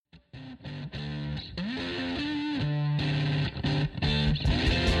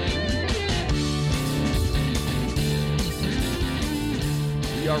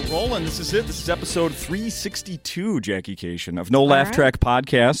are rolling. This is it. This is episode 362, Jackie Cation, of No Laugh Track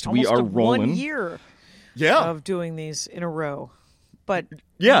Podcast. Almost we are rolling. 1 year of doing these in a row. But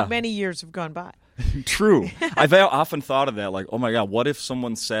many years have gone by. True. I've often thought of that, like, oh my God, what if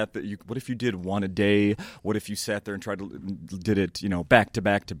someone sat that? What if you did one a day? What if you sat there and did it, back to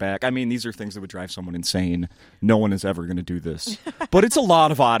back to back? I mean, these are things that would drive someone insane. No one is ever going to do this, but it's a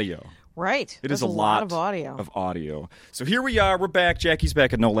lot of audio. Right. It is a lot of audio. So here we are. We're back. Jackie's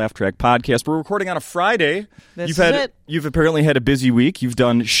back at No Laugh Track Podcast. We're recording on a Friday. You've apparently had a busy week. You've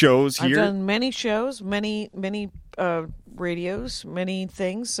done shows here. I've done many shows, many radios, many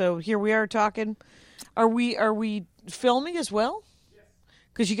things. So here we are talking. Are we filming as well?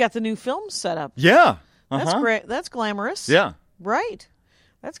 Because you got the new film set up. Yeah. That's great. That's glamorous. Yeah. Right.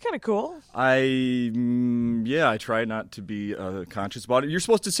 That's kind of cool. I try not to be conscious about it. You're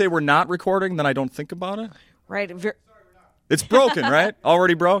supposed to say we're not recording, then I don't think about it. Right. It's broken, right?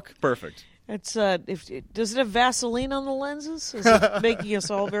 Already broke? Perfect. It's does it have Vaseline on the lenses? Is it making us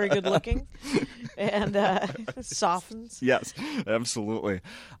all very good looking? And it softens. Yes, absolutely.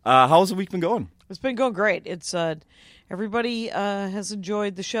 How's the week been going? It's been going great. It's everybody has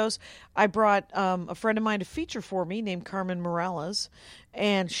enjoyed the shows. I brought a friend of mine to feature for me named Carmen Morales,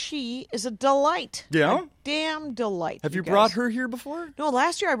 and she is a delight. Yeah? A damn delight. Have you brought her here before? No,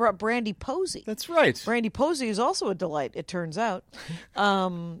 last year I brought Brandy Posey. That's right. Brandy Posey is also a delight, it turns out.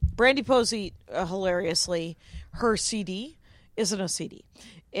 Brandy Posey, hilariously, her CD isn't a CD.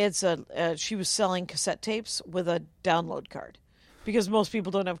 It's she was selling cassette tapes with a download card because most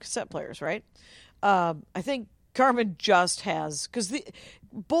people don't have cassette players, right? I think Carmen just has, because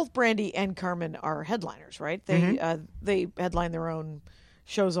both Brandy and Carmen are headliners, right? They headline their own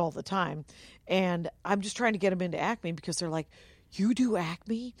shows all the time, and I'm just trying to get them into Acme because they're like, you do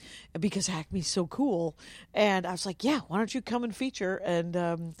Acme? Because Acme's so cool. And I was like, yeah, why don't you come and feature,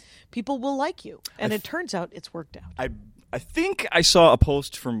 and people will like you. And it turns out it's worked out. I think I saw a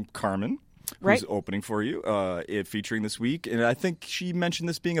post from Carmen, right, who's opening for you, featuring this week, and I think she mentioned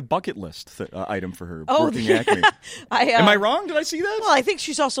this being a bucket list item for her, working Acme. Am I wrong? Did I see that? Well, I think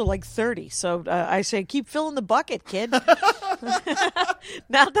she's also like 30, so I say keep filling the bucket, kid.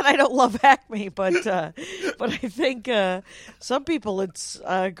 Not that I don't love Acme, but I think some people it's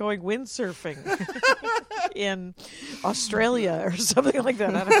going windsurfing in Australia or something like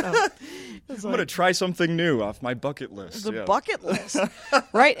that. I don't know. I'm going to try something new off my bucket list. The bucket list.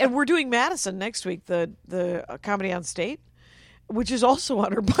 Right, and we're doing Madison next week, the Comedy on State, which is also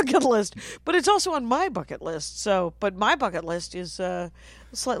on her bucket list, but it's also on my bucket list. So, but my bucket list is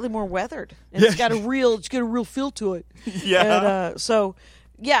slightly more weathered, and it's got a real feel to it. Yeah. And,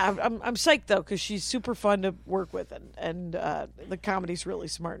 I'm psyched though because she's super fun to work with, and the comedy's really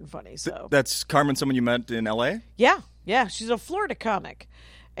smart and funny. So that's Carmen, someone you met in L.A. Yeah, she's a Florida comic,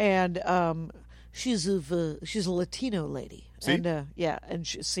 and she's a Latino lady. See? And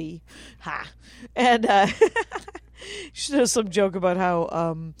and she does some joke about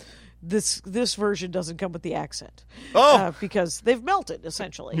how this version doesn't come with the accent. Because they've melted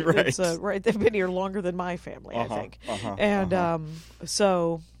essentially. Right. It's, right. They've been here longer than my family, I think.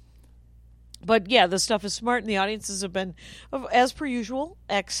 But yeah, the stuff is smart, and the audiences have been, as per usual,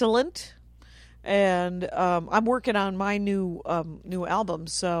 excellent. And I'm working on my new album,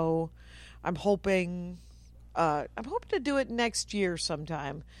 so I'm hoping to do it next year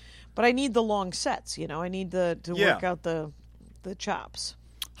sometime. But I need the long sets, I need to work out the chops.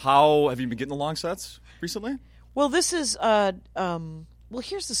 How have you been getting the long sets recently? Well, this is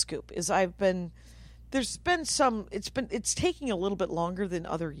here's the scoop: it's taking a little bit longer than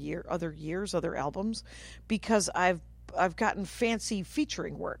other albums, because I've gotten fancy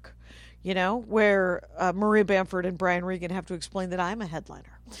featuring work, where Maria Bamford and Brian Regan have to explain that I'm a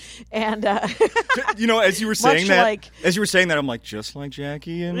headliner. And as you were saying that, I'm like, just like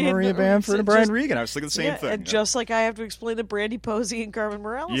Jackie and Maria Bamford and Brian Regan. I was thinking the same thing. And just like I have to explain that Brandy Posey and Carmen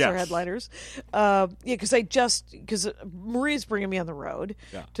Morales are headliners. Because Maria's bringing me on the road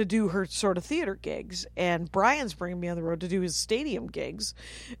to do her sort of theater gigs, and Brian's bringing me on the road to do his stadium gigs,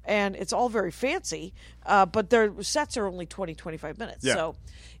 and it's all very fancy, but their sets are only 20, 25 minutes. Yeah. So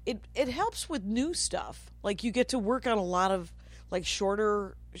it helps with new stuff. Like, you get to work on a lot of like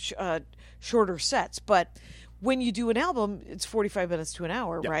shorter sets, but when you do an album, it's 45 minutes to an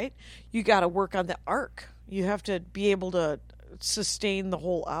hour, right? You got to work on the arc. You have to be able to sustain the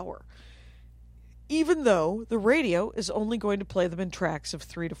whole hour, even though the radio is only going to play them in tracks of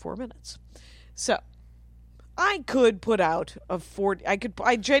 3 to 4 minutes. So I could put out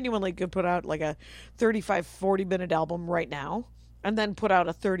I genuinely could put out like a 35, 40 minute album right now, and then put out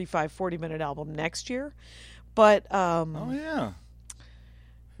a 35, 40 minute album next year. But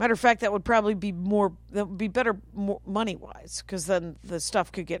Matter of fact, that would probably be better money wise, because then the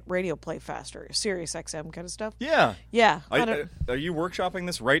stuff could get radio play faster, Sirius XM kind of stuff. Yeah. Yeah. Are you workshopping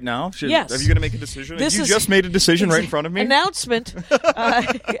this right now? Yes. Are you going to make a decision? You just made a decision right in front of me? Announcement.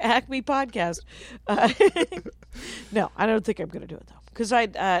 Acme Podcast. No, I don't think I'm going to do it, though. Because I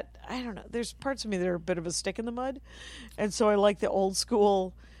don't know. There's parts of me that are a bit of a stick in the mud. And so I like the old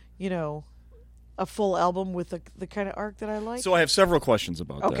school, a full album with the kind of arc that I like. So I have several questions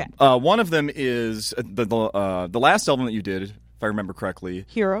about Okay. that. One of them is the last album that you did, if I remember correctly.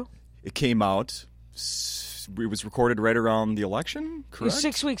 Hero. It came out. It was recorded right around the election, correct?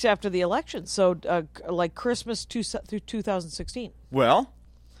 6 weeks after the election. So like Christmas through 2016. Well,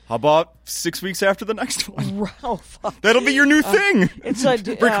 how about 6 weeks after the next one? Oh, fuck. That'll be your new thing. It's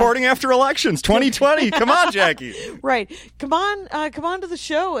recording after elections, 2020. Come on, Jackie. Right. Come on to the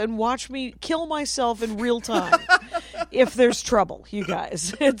show and watch me kill myself in real time. If there's trouble, you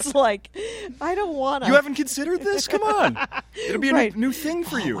guys. It's like, I don't want to. You haven't considered this? Come on. It'll be a new thing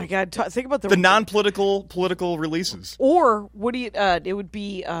for you. Oh, my God. Think about the non-political political releases. Or what do you? It would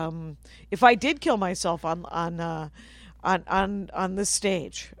be if I did kill myself on this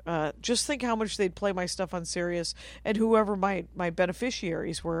stage. Just think how much they'd play my stuff on Sirius, and whoever my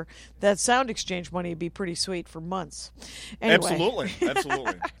beneficiaries were. That sound exchange money would be pretty sweet for months. Anyway.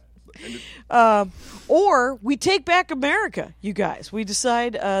 Absolutely. Or we take back America, you guys. We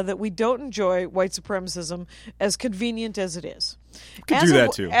decide that we don't enjoy white supremacism, as convenient as it is. Could do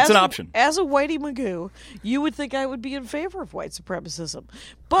that too. It's an option. As a whitey Magoo, you would think I would be in favor of white supremacism,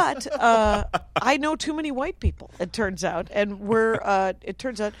 but I know too many white people. It turns out, and we're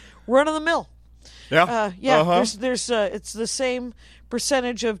run of the mill. Yeah. There's it's the same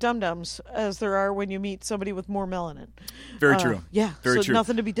percentage of dum-dums as there are when you meet somebody with more melanin. Very true. Yeah. Very true.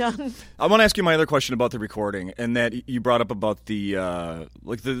 Nothing to be done. I want to ask you my other question about the recording, and that you brought up about the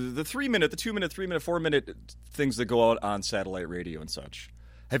the 3 minute, the 2 minute, 3 minute, 4 minute things that go out on satellite radio and such.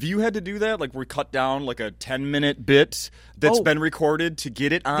 Have you had to do that? Like, we cut down like a 10-minute bit that's been recorded to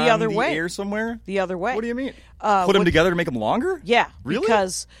get it on the air somewhere? The other way. What do you mean? Put them together to make them longer? Yeah. Really?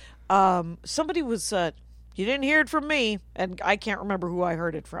 Because somebody was... you didn't hear it from me, and I can't remember who I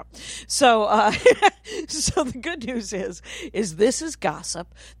heard it from. So, so the good news is this is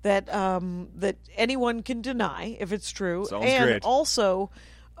gossip that that anyone can deny if it's true. Sounds and great. Also,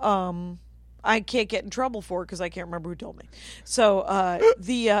 I can't get in trouble for it because I can't remember who told me. So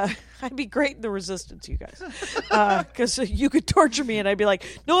I'd be great in the resistance, you guys, because you could torture me and I'd be like,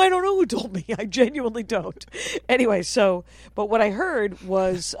 no, I don't know who told me. I genuinely don't. Anyway, but what I heard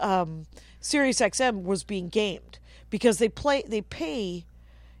was Sirius XM was being gamed because they pay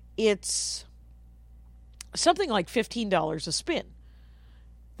it's something like $15 a spin.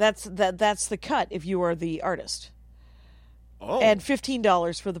 That's the cut if you are the artist. Oh. And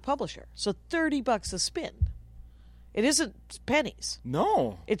 $15 for the publisher. So $30 a spin. It isn't pennies.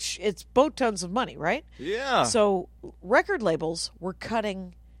 No. It's boat tons of money, right? Yeah. So record labels were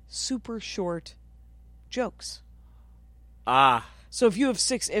cutting super short jokes. Ah. So if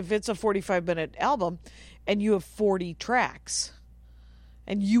it's a 45-minute album and you have 40 tracks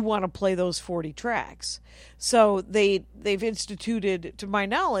and you want to play those 40 tracks. So they've instituted, to my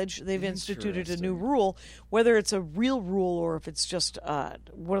knowledge, they've instituted a new rule, whether it's a real rule or if it's just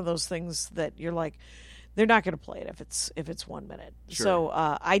one of those things that you're like, they're not going to play it if it's 1 minute. Sure. So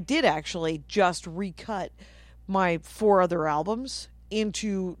I did actually just recut my 4 other albums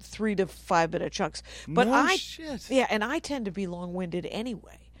into 3 to 5 minute chunks. But shit. Yeah, and I tend to be long-winded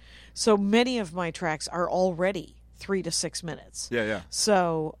anyway. So many of my tracks are already 3 to 6 minutes. Yeah.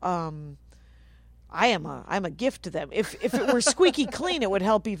 So I'm a gift to them. If it were squeaky clean, it would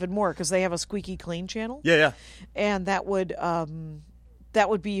help even more because they have a squeaky clean channel. Yeah. And that would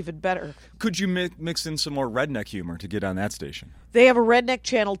be even better. Could you mix in some more redneck humor to get on that station? They have a redneck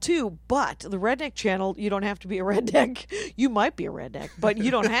channel too, but the redneck channel, you don't have to be a redneck. You might be a redneck, but you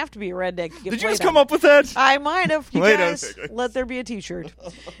don't have to be a redneck to get Did you played just come on. up with that? I might have. You Wait a guys, second. let there be a T-shirt.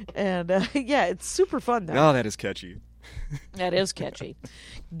 And yeah, it's super fun though. Oh, that is catchy. That is catchy.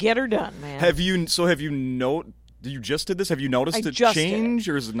 Get her done, man. Have you just did this? Have you noticed a change,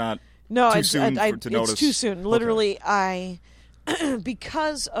 or is it not too soon to notice? It's too soon. Literally, okay.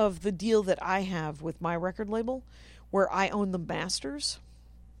 Because of the deal that I have with my record label, where I own the masters,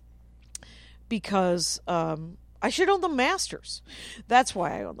 because I should own the masters. That's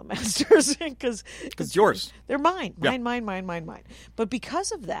why I own the masters, because it's yours. They're mine. Yeah. Mine. But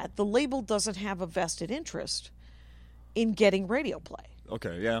because of that, the label doesn't have a vested interest in getting radio play.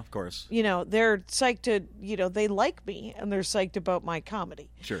 Okay, yeah, of course. They're psyched to, they like me, and they're psyched about my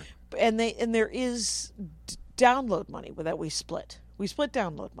comedy. Sure. And there is download money that we split. We split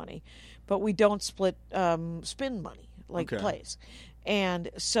download money, but we don't split spin money like Okay. plays. And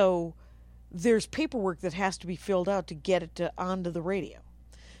so there's paperwork that has to be filled out to get it onto the radio.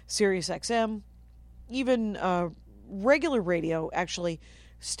 Sirius XM, even regular radio, actually,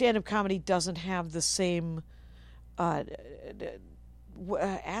 stand-up comedy doesn't have the same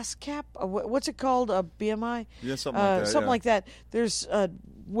ASCAP. What's it called? A BMI? Yeah, something like that. Something yeah. like that. There's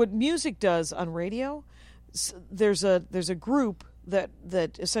what music does on radio. There's a group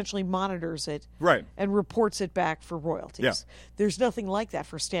that essentially monitors it, Right. and reports it back for royalties. Yeah. There's nothing like that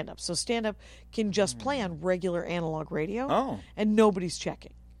for stand-up. So stand-up can just play on regular analog radio, Oh. and nobody's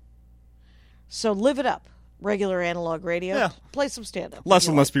checking. So live it up, regular analog radio. Yeah. Play some stand-up. Less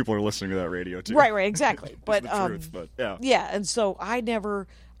and less people are listening to that radio, too. Right, exactly. But the truth, but yeah. yeah, and so I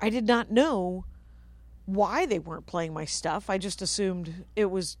did not know why they weren't playing my stuff. I just assumed it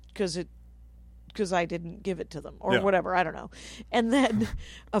was because I didn't give it to them or Yeah. whatever. I don't know. And then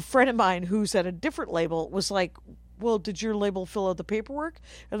a friend of mine who's at a different label was like, well, did your label fill out the paperwork?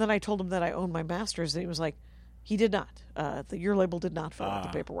 And then I told him that I owned my masters, and he was like, he did not. Your label did not fill out the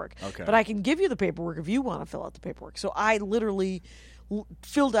paperwork. okay. But I can give you the paperwork if you want to fill out the paperwork. So I literally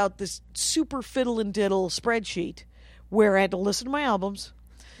filled out this super fiddle and diddle spreadsheet where I had to listen to my albums.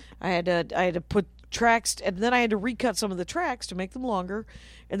 I had to put tracks, and then I had to recut some of the tracks to make them longer,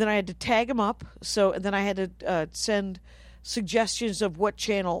 and then I had to tag them up. And then I had to send suggestions of what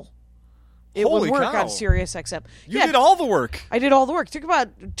channel it Holy would work cow. on Sirius XM. You did all the work. I did all the work. It took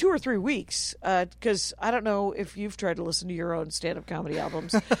about 2 or 3 weeks because I don't know if you've tried to listen to your own stand-up comedy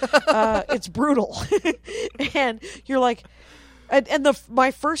albums. It's brutal, and you're like, and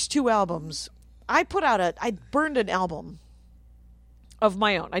my first 2 albums, I burned an album of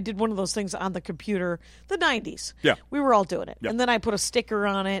my own. I did one of those things on the computer, the 90s. Yeah. We were all doing it. Yeah. And then I put a sticker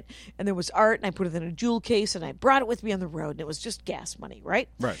on it, and there was art, and I put it in a jewel case, and I brought it with me on the road, and it was just gas money, right?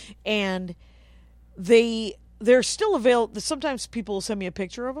 Right. And they're still available. Sometimes people will send me a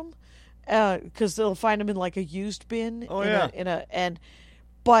picture of them because they'll find them in like a used bin. Oh, yeah.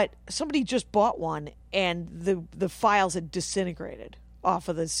 But somebody just bought one, and the files had disintegrated off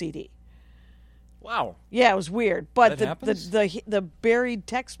of the CD. Wow. Yeah, it was weird, but That happens? the buried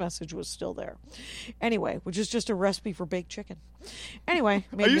text message was still there. Anyway, which is just a recipe for baked chicken. Anyway,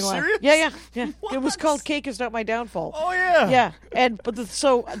 made Are you me laugh. serious? Yeah. It was What? called "Cake Is Not My Downfall." Oh, yeah. Yeah,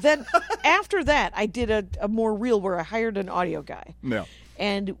 so then after that, I did a more real where I hired an audio guy. Yeah.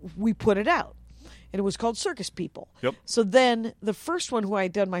 And we put it out. And it was called Circus People. Yep. So then the first one who I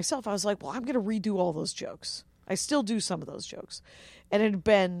had done myself, I was like, well, I'm going to redo all those jokes. I still do some of those jokes. And it had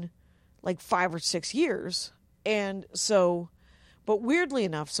been like 5 or 6 years. And so, but weirdly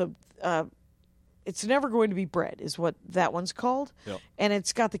enough, It's Never Going to Be Bread is what that one's called. Yep. And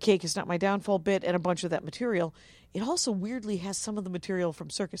it's got the Cake Is Not My Downfall bit and a bunch of that material. It also weirdly has some of the material from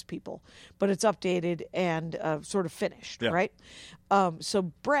Circus People, but it's updated and sort of finished, Yeah. right? So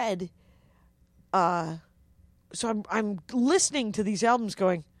Bread, so I'm listening to these albums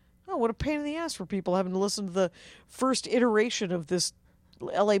going, oh, what a pain in the ass for people having to listen to the first iteration of this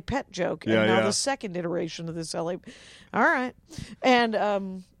LA Pet joke and Yeah, now yeah. the second iteration of this LA. All right. And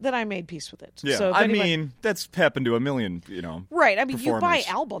then I made peace with it. Yeah. So if I anyone- mean, that's happened to a million, Right. I mean, you buy performers.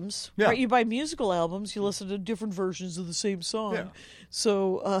 albums, Yeah. right? You buy musical albums. You listen to different versions of the same song. Yeah.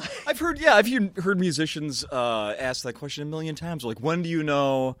 So, I've heard musicians ask that question a million times. Like, when do you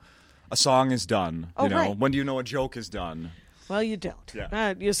know a song is done? Oh, you know, right. when do you know a joke is done? well, you don't.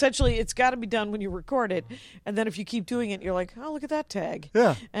 Yeah. Essentially, it's got to be done when you record it. And then if you keep doing it, you're like, oh, look at that tag.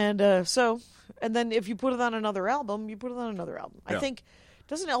 Yeah. And and then if you put it on another album, you put it on another album. I Yeah. think,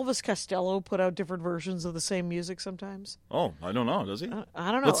 doesn't Elvis Costello put out different versions of the same music sometimes? Oh, I don't know. Does he?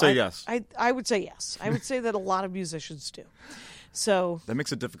 I don't know. Let's say yes. I would say yes. I would say that a lot of musicians do. So, That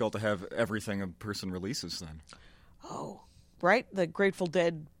makes it difficult to have everything a person releases then. right? The Grateful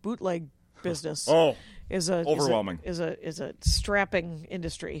Dead bootleg business Oh, is a overwhelming. is a strapping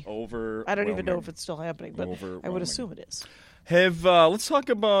industry. I don't even know if it's still happening, but I would Overwhelming. assume it is. Let's talk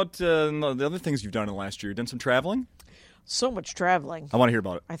about the other things you've done in the last year. Done some traveling? So much traveling. I want to hear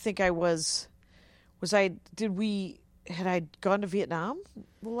about it. I think I had I gone to Vietnam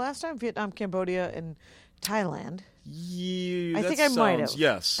the last time? Vietnam, Cambodia, and Thailand. Yeah, I that think I might sounds- have.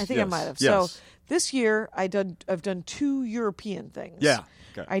 Yes. I think I yes, might have. Yes. So this year I've done 2 European things. Yeah.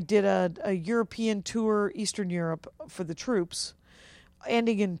 Okay. I did a European tour, Eastern Europe, for the troops,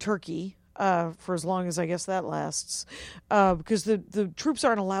 ending in Turkey for as long as I guess that lasts, because the troops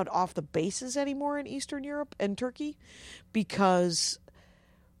aren't allowed off the bases anymore in Eastern Europe and Turkey, because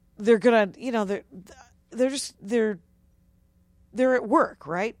they're gonna, they're at work,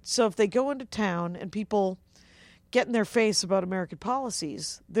 right? So if they go into town and people get in their face about American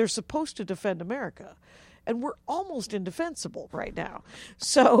policies, they're supposed to defend America. And we're almost indefensible right now.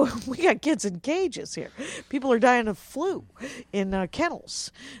 So we got kids in cages here. People are dying of flu in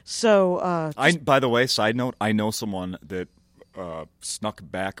kennels. So, by the way, side note, I know someone that snuck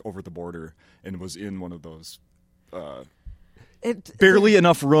back over the border and was in one of those barely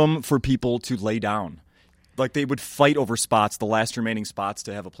enough room for people to lay down. Like, they would fight over spots, the last remaining spots,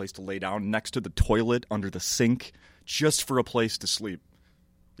 to have a place to lay down next to the toilet, under the sink, just for a place to sleep.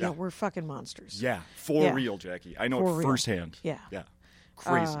 Yeah, we're fucking monsters. Yeah, for real, Jackie. I know for it firsthand. Yeah. Yeah.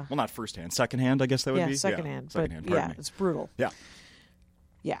 Crazy. Well, not firsthand. Secondhand, I guess that would be. Secondhand. Secondhand, but pardon me. it's brutal. Yeah.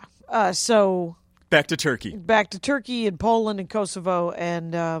 Yeah. So... Back to Turkey. And Poland and Kosovo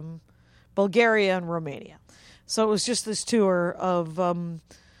and Bulgaria and Romania. So it was just this tour of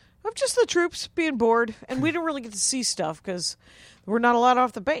just the troops being bored. And we didn't really get to see stuff because we're not allowed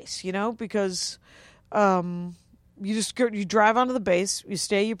off the base, because... you drive onto the base, you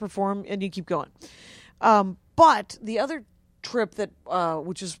stay, you perform, and you keep going. But the other trip that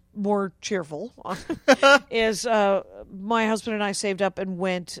which is more cheerful is my husband and I saved up and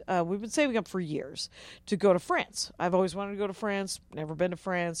went. We've been saving up for years to go to France. I've always wanted to go to France. Never been to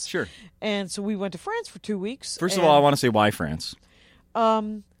France. Sure. And so we went to France for 2 weeks. First of all, I want to say, why France?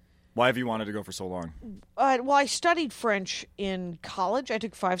 Why have you wanted to go for so long? Well, I studied French in college. I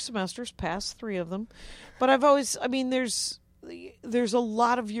took 5 semesters, passed 3 of them. But I've always, there's a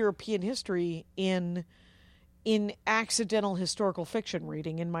lot of European history in accidental historical fiction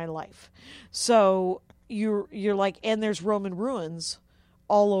reading in my life. So you're like, and there's Roman ruins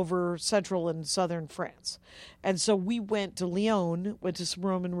all over central and southern France. And so we went to Lyon, went to some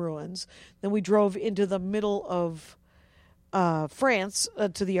Roman ruins. Then we drove into the middle of France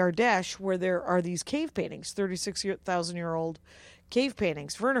to the Ardèche, where there are these cave paintings, 36,000-year-old cave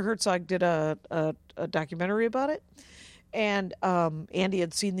paintings. Werner Herzog did a documentary about it, and Andy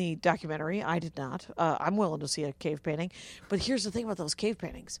had seen the documentary. I did not. I'm willing to see a cave painting, but here's the thing about those cave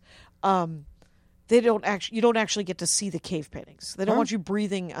paintings: you don't actually get to see the cave paintings. They don't want you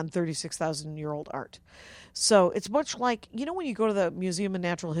breathing on 36,000-year-old art. So it's much like when you go to the Museum of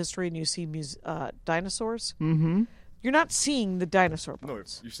Natural History and you see dinosaurs. Mm-hmm. You're not seeing the dinosaur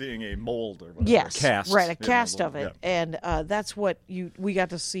bones. No, you're seeing a mold or whatever. Yes, a cast. right, a cast of it, yeah. and that's what we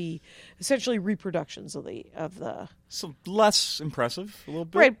got to see. Essentially, reproductions of the. So less impressive, a little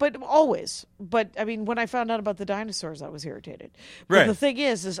bit. Right, but always. But when I found out about the dinosaurs, I was irritated. But right. The thing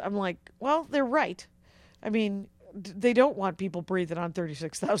is I'm like, well, they're right. They don't want people breathing on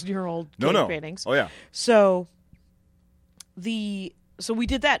 36,000-year-old cave paintings. Oh yeah. So we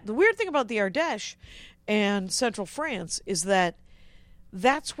did that. The weird thing about the Ardèche and central France is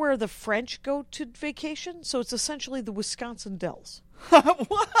that's where the French go to vacation. So it's essentially the Wisconsin Dells.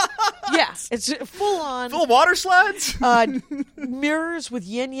 What? Yeah, it's full on. Full water slides? Mirrors with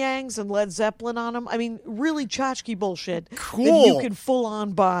yin yangs and Led Zeppelin on them. Really tchotchke bullshit. Cool. That you can full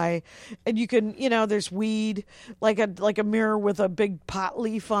on buy, and you can, there's weed, like a mirror with a big pot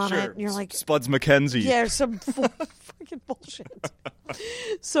leaf on it, and you're like Spuds McKenzie. Yeah, some fucking bullshit.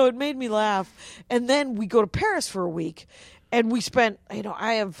 So it made me laugh, and then we go to Paris for a week. And we spent,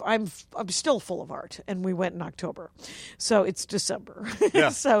 I'm still full of art, and we went in October, so it's December. Yeah.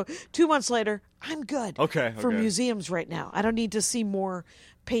 So 2 months later, I'm good. Okay. For museums right now, I don't need to see more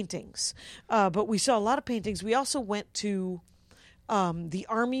paintings. But we saw a lot of paintings. We also went to the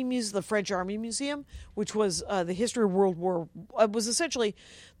Army Museum, the French Army Museum, which was the history of World War. It was essentially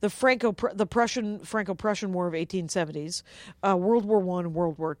the Franco-Prussian War of 1870s, World War I and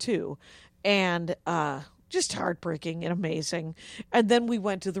World War II, and. Just heartbreaking and amazing. And then we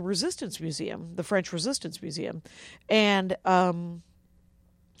went to the Resistance Museum, the French Resistance Museum. And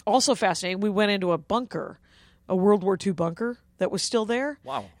also fascinating, we went into a bunker, a World War II bunker that was still there.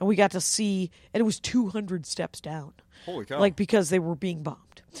 Wow. And we got to see, and it was 200 steps down. Holy cow. Because they were being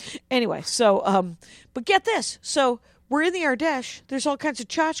bombed. Anyway, so, but get this. So we're in the Ardèche. There's all kinds of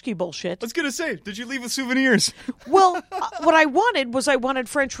tchotchke bullshit. I was going to say, did you leave with souvenirs? Well, what I wanted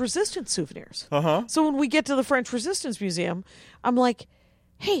French Resistance souvenirs. Uh-huh. So when we get to the French Resistance Museum, I'm like,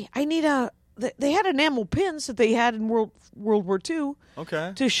 hey, I need they had enamel pins that they had in World War II.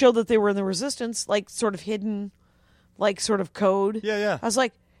 Okay. To show that they were in the Resistance, like sort of hidden, like sort of code. Yeah. I was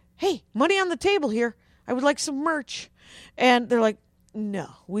like, hey, money on the table here. I would like some merch. And they're like, no,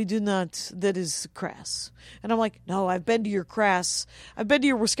 we do not. That is crass. And I'm like, no, I've been to your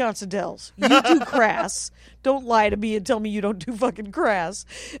Wisconsin Dells. You do crass. Don't lie to me and tell me you don't do fucking crass.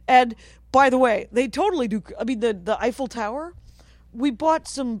 And by the way, they totally do. The Eiffel Tower, we bought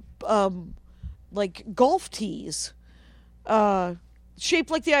some like golf tees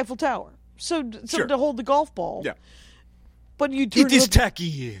shaped like the Eiffel Tower. so Sure. to hold the golf ball. Yeah. But you turn It is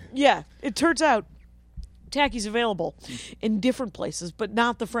tacky. Yeah, it turns out tacky's available in different places, but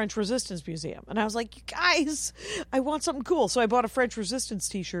not the French Resistance Museum. And I was like, you guys, I want something cool. So I bought a French Resistance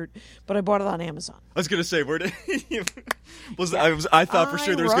T-shirt, but I bought it on Amazon. I was gonna say, where did I thought for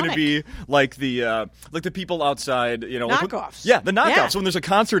sure there was gonna be like the people outside, you know, knockoffs. The knockoffs. Yeah. So when there's a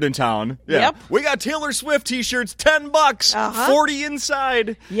concert in town, Yep. we got Taylor Swift T-shirts, $10, 40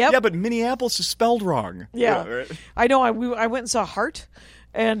 inside. Yep. Yeah, but Minneapolis is spelled wrong. Yeah, right. I know. I went and saw Heart,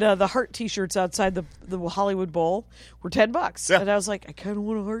 and the Heart T-shirts outside the Hollywood Bowl were $10. Yeah. And I was like, I kind of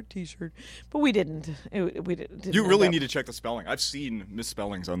want a Heart T-shirt, but we didn't. We didn't. You really end need up. to check the spelling. I've seen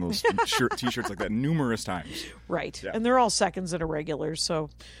misspellings on those T-shirts like that numerous times. Right, Yeah. and they're all seconds and irregulars, so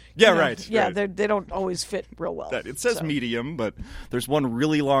Yeah, you know, right. Yeah, right. they don't always fit real well. It says so. medium, but there's one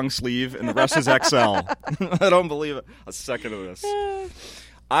really long sleeve, and the rest is XL. I don't believe a second of this.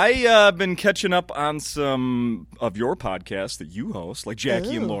 I've been catching up on some of your podcasts that you host, like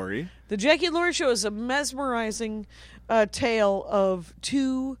Jackie and Laurie. The Jackie and Laurie Show is a mesmerizing tale of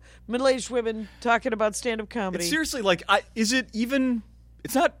two middle-aged women talking about stand-up comedy. It's seriously, like, is it even...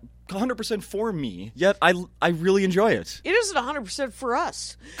 It's not 100% for me, yet I really enjoy it. It isn't 100% for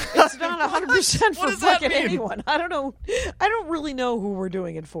us. It's not 100% for does that fucking mean? anyone. I don't know. I don't really know who we're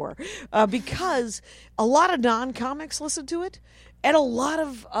doing it for, because a lot of non-comics listen to it, and a lot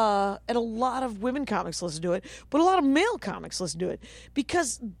of women comics listen to it, but a lot of male comics listen to it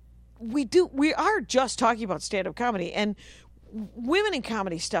because we are just talking about stand-up comedy, and women in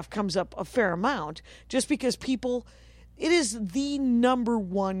comedy stuff comes up a fair amount just because people. It is the number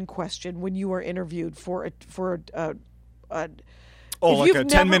one question when you are interviewed for a like a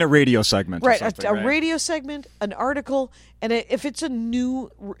 10-minute radio segment. right, or something, a right? radio segment, an article, and if it's a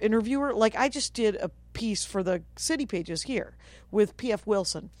new interviewer, like I just did a piece for the City Pages here with P.F.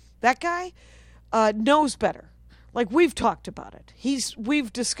 Wilson. That guy knows better. Like, we've talked about it.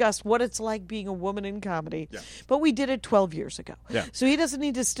 We've discussed what it's like being a woman in comedy, but we did it 12 years ago. Yeah. So he doesn't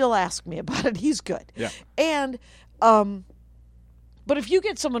need to still ask me about it. He's good. Yeah. And but if you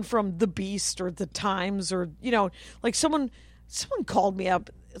get someone from The Beast or The Times or, you know, like someone called me up,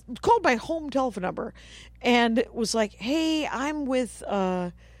 called my home telephone number, and was like, "Hey, I'm with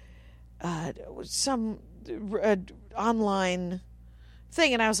some online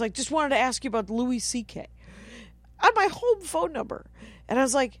thing," and I was like, "Just wanted to ask you about Louis C.K." on my home phone number, and I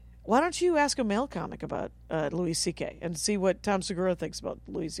was like, "Why don't you ask a male comic about Louis C.K. and see what Tom Segura thinks about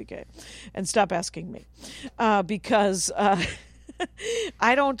Louis C.K. and stop asking me because."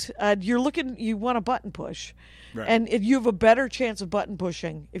 I don't. You want a button push, Right. and you have a better chance of button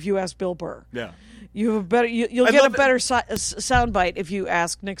pushing if you ask Bill Burr. Yeah. You have a better. You'll get a better soundbite if you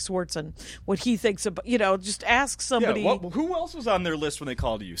ask Nick Swartzen what he thinks about. You know, just ask somebody. Yeah, who else was on their list when they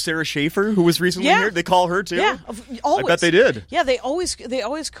called you? Sarah Schaefer, who was recently Yeah. here. They call her too. Yeah, always. I bet they did. Yeah, they always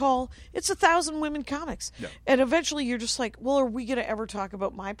call. It's 1,000 women comics, Yeah. and eventually you're just like, well, are we going to ever talk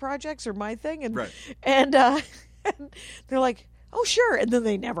about my projects or my thing? And Right. and they're like, oh, sure. And then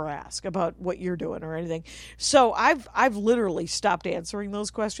they never ask about what you're doing or anything. So I've literally stopped answering those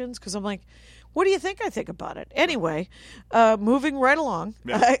questions because I'm like, what do you think I think about it? Anyway, moving right along.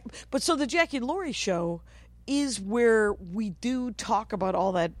 Yeah. But so the Jackie and Laurie Show is where we do talk about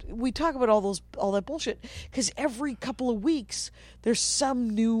all that. We talk about all that bullshit because every couple of weeks there's some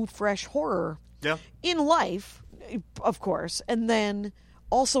new fresh horror Yeah. in life, of course, and then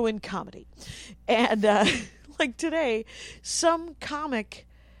also in comedy. And like today, some comic,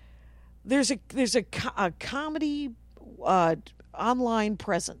 there's a comedy online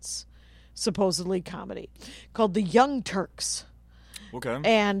presence, supposedly comedy, called the Young Turks. Okay.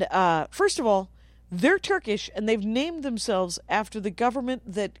 And first of all, they're Turkish, and they've named themselves after the government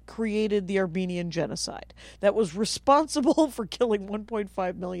that created the Armenian genocide, that was responsible for killing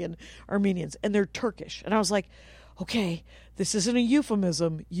 1.5 million Armenians, and they're Turkish. And I was like, okay, this isn't a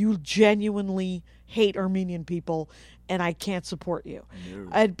euphemism. You genuinely hate Armenian people, and I can't support you.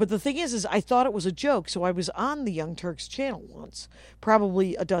 No. But the thing is I thought it was a joke, so I was on the Young Turks channel once,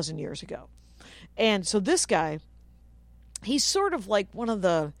 probably a dozen years ago. And so this guy, he's sort of like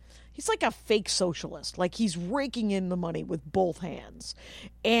he's like a fake socialist. Like, he's raking in the money with both hands.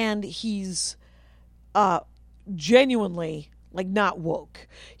 And he's genuinely, like, not woke.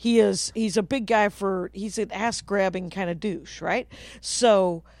 He's a big guy he's an ass-grabbing kind of douche, right?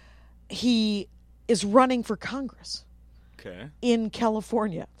 So he is running for Congress Okay. in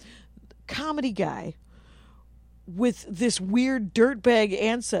California. Comedy guy with this weird dirtbag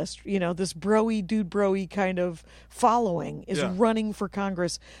ancestry, this broy dude broy kind of following is Yeah. running for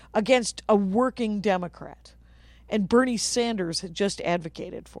Congress against a working Democrat. and Bernie Sanders had just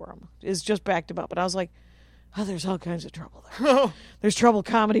advocated for him, is just backed him up. And I was like, oh, there's all kinds of trouble there. There's trouble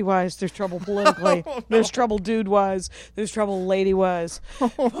comedy-wise. There's trouble politically. There's trouble dude-wise. There's trouble lady-wise.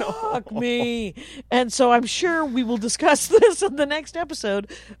 Fuck me. And so I'm sure we will discuss this in the next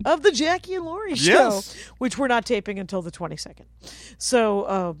episode of the Jackie and Laurie Show, which we're not taping until the 22nd.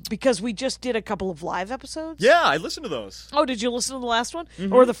 So, because we just did a couple of live episodes. Yeah, I listened to those. Oh, did you listen to the last one?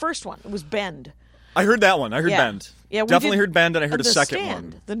 Or the first one? It was Bend. I heard that one. I heard Bend. Yeah, we definitely did, heard Bend, and I heard a second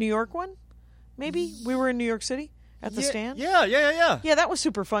Stand, one. The New York one? Maybe we were in New York City at the Stand. Yeah. Yeah, that was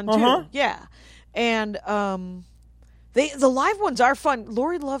super fun too. Yeah, and the live ones are fun.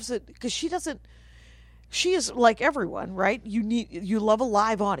 Lori loves it because she doesn't. She is like everyone, right? You love a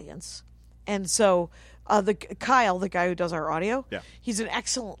live audience, and so Kyle, the guy who does our audio, he's an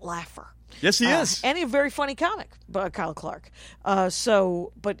excellent laugher. Yes, he is, and he's a very funny comic, Kyle Clark.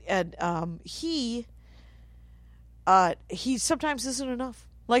 He sometimes isn't enough.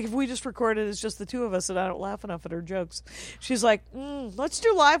 Like, if we just recorded it's just the two of us and I don't laugh enough at her jokes, she's like, let's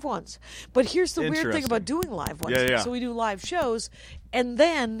do live ones. But here's the weird thing about doing live ones. Yeah. So we do live shows, and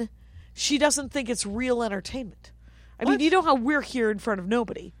then she doesn't think it's real entertainment. I mean, you know how we're here in front of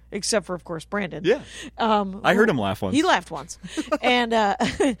nobody, except for, of course, Brandon. Yeah. I heard him laugh once. He laughed once. And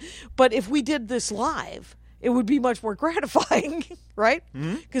but if we did this live, it would be much more gratifying, right?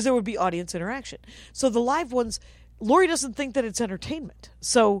 Because there would be audience interaction. So the live ones... Lori doesn't think that it's entertainment,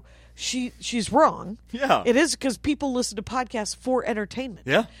 so she's wrong. Yeah, it is because people listen to podcasts for entertainment.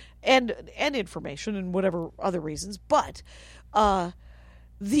 Yeah, and information and whatever other reasons. But so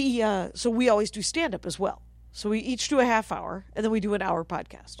we always do stand up as well. So we each do a half hour, and then we do an hour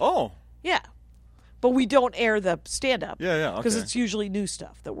podcast. Oh, yeah, but we don't air the stand up. Yeah, because it's usually new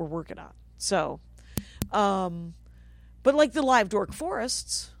stuff that we're working on. So, but like the live Dork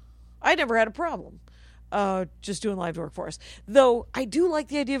Forests, I never had a problem. Just doing live Dork Forest. Though I do like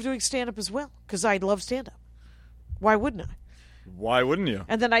the idea of doing stand-up as well, because I love stand-up. Why wouldn't I? Why wouldn't you?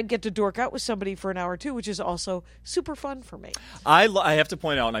 And then I'd get to dork out with somebody for an hour, too, which is also super fun for me. I have to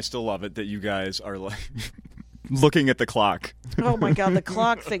point out, and I still love it, that you guys are like looking at the clock. Oh, my God, the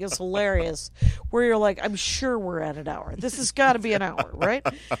clock thing is hilarious. Where you're like, I'm sure we're at an hour. This has got to be an hour, right?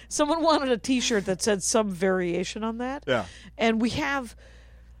 Someone wanted a T-shirt that said some variation on that. Yeah. And we have...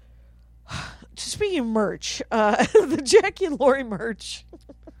 Speaking of merch, the Jackie and Laurie merch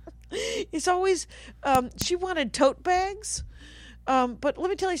is always... she wanted tote bags, but let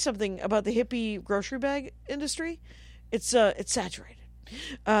me tell you something about the hippie grocery bag industry. It's saturated.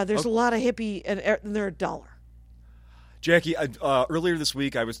 There's a lot of hippie, and they're $1. Jackie, earlier this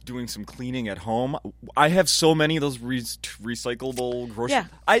week I was doing some cleaning at home. I have so many of those recyclable groceries. Yeah.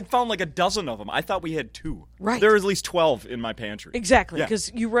 I found like a dozen of them. I thought we had 2. Right. There are at least 12 in my pantry. Exactly,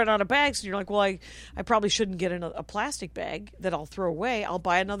 because you run out of bags, and you're like, well, I probably shouldn't get a plastic bag that I'll throw away. I'll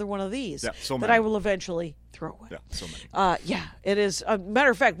buy another one of these that I will eventually throw away. Yeah, so many. Yeah, it is.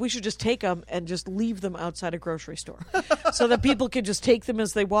 Matter of fact, we should just take them and just leave them outside a grocery store so that people can just take them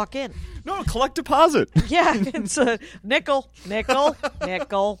as they walk in. No, collect deposit. Yeah, it's a nickel.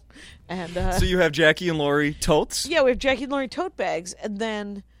 And so you have Jackie and Laurie totes? Yeah, we have Jackie and Laurie tote bags, and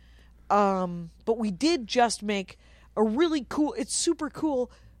then but we did just make a really cool, it's super cool,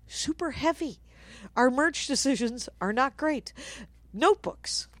 super heavy. Our merch decisions are not great.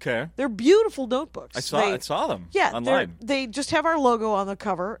 Notebooks. Okay. They're beautiful notebooks. I saw them. Yeah, online. They just have our logo on the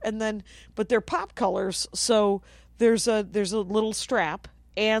cover, but they're pop colors. So there's a little strap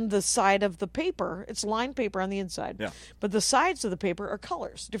and the side of the paper. It's lined paper on the inside. Yeah. But the sides of the paper are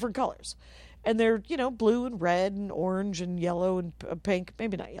colors, different colors, and they're blue and red and orange and yellow and pink.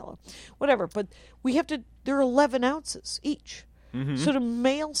 Maybe not yellow, whatever. But we have to. They're 11 ounces each. Mm-hmm. So to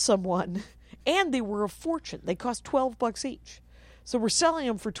mail someone, and they were a fortune. They cost $12 each. So we're selling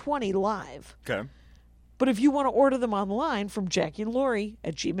them for $20 live. Okay. But if you want to order them online from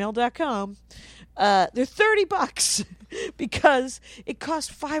JackieandLaurie@gmail.com, they're $30 because it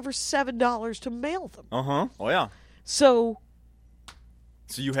costs $5 or $7 to mail them. Uh-huh. Oh, yeah. So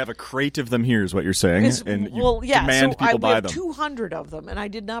you have a crate of them here is what you're saying, and you demand people buy them. I have 200 of them, and I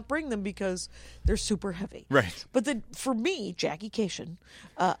did not bring them because they're super heavy. Right. But for me, Jackie Cation,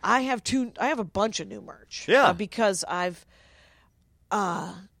 I have a bunch of new merch. Yeah. Because I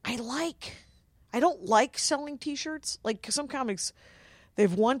don't like selling T-shirts. Like some comics, they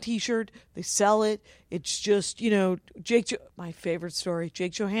have one T-shirt, they sell it. It's just my favorite story.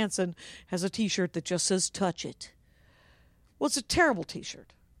 Jake Johansson has a T-shirt that just says "Touch It." Well, it's a terrible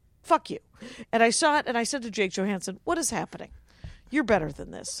T-shirt. Fuck you. And I saw it, and I said to Jake Johansson, "What is happening? You're better than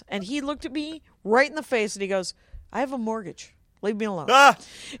this." And he looked at me right in the face, and he goes, "I have a mortgage. Leave me alone. Ah!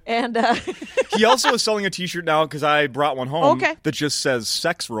 And He also is selling a T-shirt now because I brought one home Okay. that just says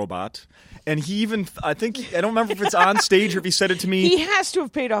 "sex robot," and he even I don't remember if it's on stage or if he said it to me. he has to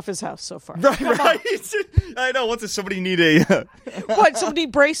have paid off his house so far. Right. I know. What's this? Somebody need a. What? Somebody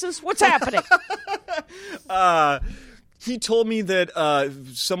need braces? What's happening? He told me that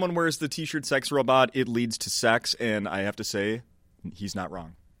someone wears the T-shirt "sex robot," it leads to sex, and I have to say, he's not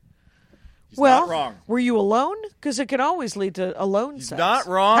wrong. He's Well, not wrong. were you alone? Because it can always lead to alone sex. Not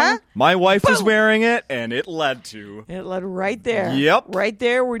wrong. Huh? My wife was Boom. wearing it, and it led to. It led right there. Yep. Right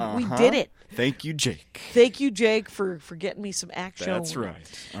there. We did it. Thank you, Jake. Thank you, Jake, for getting me some action. That's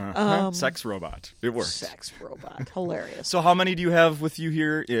right. Sex robot. It works. Sex robot. Hilarious. So how many do you have with you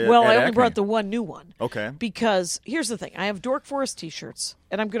here? Well, at I only Acme? brought the one new one. Okay. Because here's the thing. I have Dork Forest t-shirts,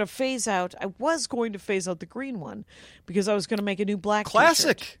 and I'm going to phase out. I was going to phase out the green one because I was going to make a new black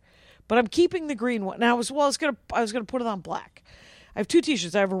Classic. t-shirt. But I'm keeping the green one. Now, I was going to put it on black. I have two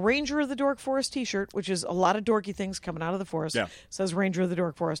t-shirts. I have a Ranger of the Dork Forest t-shirt, which is a lot of dorky things coming out of the forest. Yeah. It says Ranger of the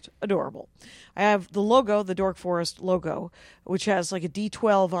Dork Forest. Adorable. I have the logo, the Dork Forest logo, which has like a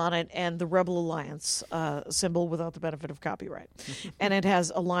D12 on it and the Rebel Alliance symbol without the benefit of copyright. And it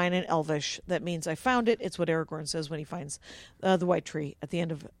has a line in Elvish that means I found it. It's what Aragorn says when he finds the White Tree at the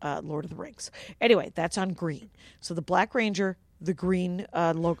end of Lord of the Rings. Anyway, that's on green. So the Black Ranger, the green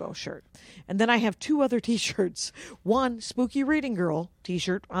logo shirt. And then I have two other t-shirts. One, Spooky Reading Girl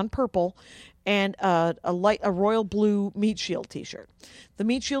t-shirt on purple, and a royal blue Meat Shield t-shirt. The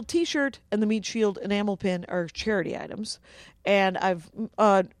Meat Shield t-shirt and the Meat Shield enamel pin are charity items. And I'm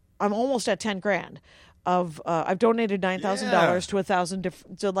almost at 10 grand. I've donated $9,000 to 1,000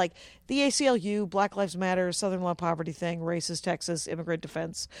 different, to like the ACLU, Black Lives Matter, Southern Law Poverty Thing, Racist Texas, Immigrant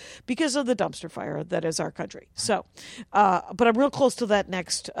Defense, because of the dumpster fire that is our country. So, but I'm real close to that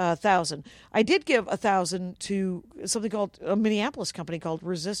next 1,000. I did give 1,000 to something called a Minneapolis company called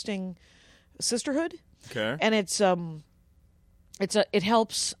Resisting Sisterhood, Okay. and it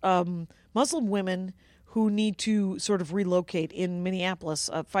helps Muslim women who need to sort of relocate in Minneapolis,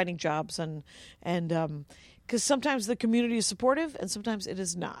 finding jobs and because sometimes the community is supportive and sometimes it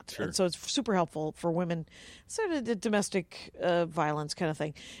is not. Sure. And so it's super helpful for women, sort of the domestic violence kind of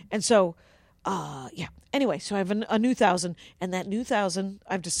thing. And so, yeah. Anyway, so I have a new 1,000, and that new 1,000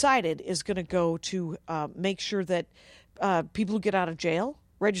 I've decided is going to go to make sure that people who get out of jail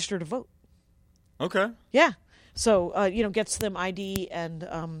register to vote. Okay. Yeah. So, gets them ID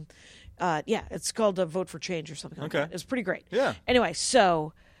and, yeah, it's called Vote for Change or something like Okay. that. It's pretty great. Yeah. Anyway,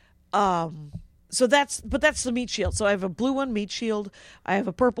 so that's the Meat Shield. So I have a blue one, Meat Shield. I have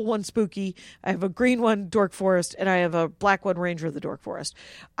a purple one, Spooky. I have a green one, Dork Forest. And I have a black one, Ranger of the Dork Forest.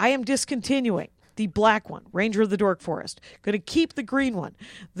 I am discontinuing the black one, Ranger of the Dork Forest. Going to keep the green one,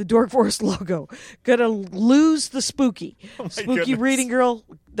 the Dork Forest logo. Going to lose the Spooky. Spooky goodness. Reading Girl,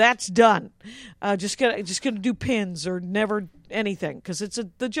 that's done. Just gonna do pins or never anything because it's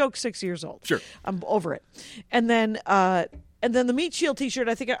the joke's 6 years old. Sure. I'm over it. And then the Meat Shield T-shirt.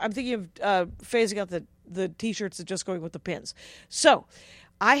 I'm thinking of phasing out the T-shirts and just going with the pins. So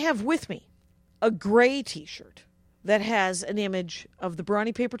I have with me a gray T-shirt that has an image of the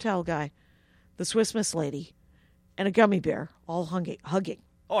brawny paper towel guy, the Swiss Miss lady, and a gummy bear all hugging.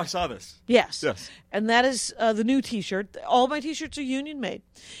 Oh, I saw this. Yes. Yes. And that is the new T-shirt. All my T-shirts are union made.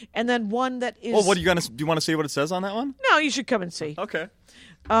 And then one that is... Oh, do you want to say what it says on that one? No, you should come and see. Okay.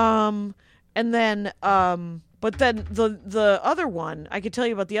 And then, but then the other one, I could tell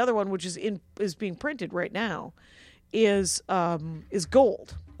you about the other one, which is being printed right now, is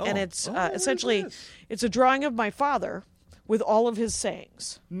gold. And it's essentially, it's a drawing of my father with all of his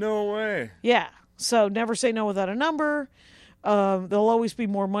sayings. No way. Yeah. So never say no without a number. There'll always be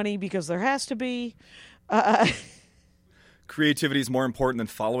more money because there has to be. Creativity is more important than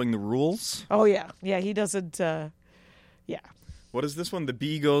following the rules. Oh, yeah. Yeah, he doesn't, yeah. What is this one? The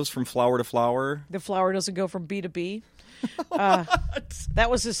bee goes from flower to flower. The flower doesn't go from B to B. That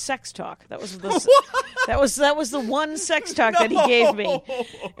was his sex talk. That was the one sex talk that he gave me.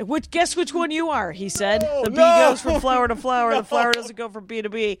 Guess which one you are? He said. The bee goes from flower to flower. The flower doesn't go from B to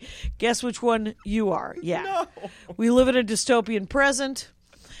B. Guess which one you are? Yeah. We live in a dystopian present.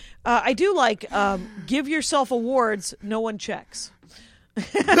 I do like give yourself awards. No one checks.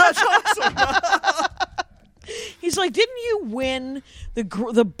 That's awesome. He's like, didn't you win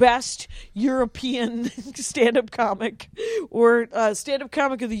the best European stand-up comic or stand-up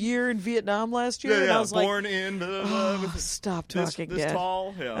comic of the year in Vietnam last year? Yeah, And I was born like, in stop talking, this Dad.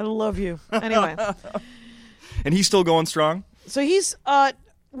 tall. Yeah. I love you. Anyway, And he's still going strong? so he's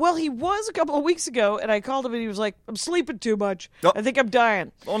well, he was a couple of weeks ago, and I called him, and he was like, I'm sleeping too much. Oh. I think I'm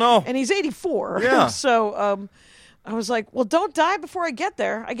dying. Oh, no. And he's 84. Yeah. So, I was like, well, don't die before I get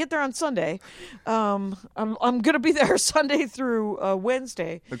there. I get there on Sunday. I'm going to be there Sunday through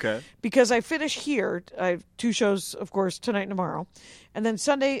Wednesday. Okay. Because I finish here. I have 2 shows, of course, tonight and tomorrow. And then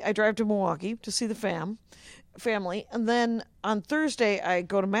Sunday, I drive to Milwaukee to see the family. And then on Thursday, I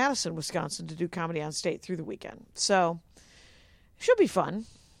go to Madison, Wisconsin to do Comedy on State through the weekend. So it should be fun.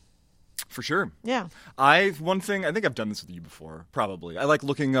 For sure. Yeah. One thing, I think I've done this with you before, probably. I like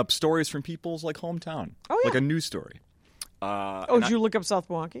looking up stories from people's like hometown. Oh, yeah. Like a news story. Did you look up South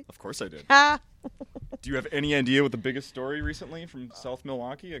Milwaukee? Of course I did. Ha! Do you have any idea what the biggest story recently from South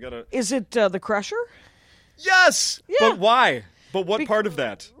Milwaukee? Is it the Crusher? Yes! Yeah. But why? But what part of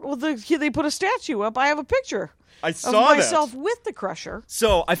that? Well, they put a statue up. I have a picture. I saw of myself with the Crusher.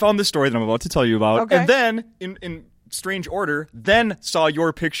 So I found this story that I'm about to tell you about. Okay. And then, in strange order, then saw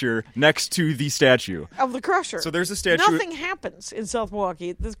your picture next to the statue. Of the Crusher. So there's a statue. Nothing happens in South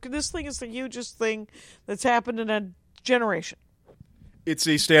Milwaukee. This thing is the hugest thing that's happened in a generation. It's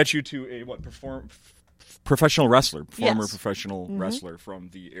a statue to a professional wrestler, former Yes. professional wrestler from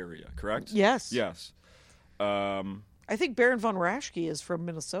the area, correct? Yes. Yes. I think Baron von Raschke is from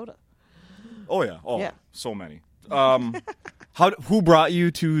Minnesota. Oh yeah. Oh, Yeah. so many. Who brought you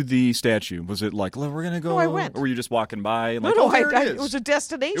to the statue? Was it like, we're gonna go? No, I went. Or were you just walking by? And No, like, no, there it is. it was a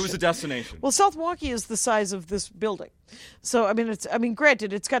destination. It was a destination. Well, South Milwaukee is the size of this building, so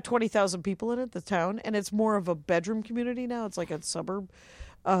granted, it's got 20,000 people in it, the town, and it's more of a bedroom community now. It's like a suburb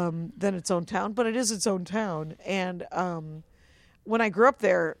than its own town, but it is its own town. And when I grew up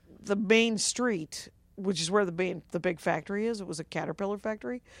there, the main street, which is where the big factory is, it was a Caterpillar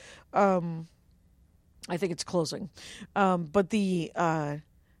factory. I think it's closing, but the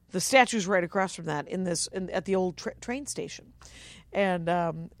statue's right across from that at the old train station, and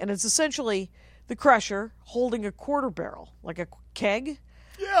it's essentially the Crusher holding a quarter barrel, like a keg,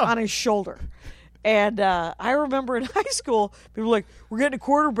 on his shoulder. And I remember in high school, people were like, "We're getting a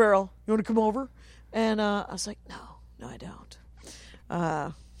quarter barrel. You want to come over?" And I was like, "No, I don't."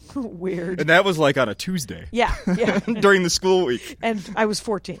 Weird. And that was like on a Tuesday. Yeah. During the school week. And I was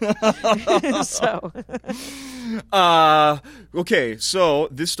 14. So. Okay, so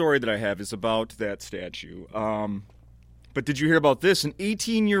this story that I have is about that statue. But did you hear about this? An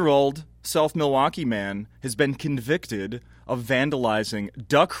 18-year-old South Milwaukee man has been convicted of vandalizing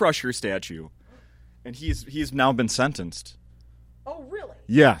the Crusher statue. And he has now been sentenced. Oh, really?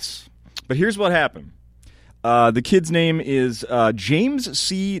 Yes. But here's what happened. The kid's name is James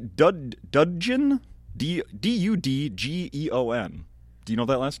C. Dudgeon, Dudgeon. Do you know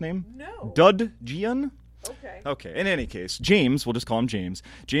that last name? No. Dudgeon? Okay. Okay. In any case, James, we'll just call him James.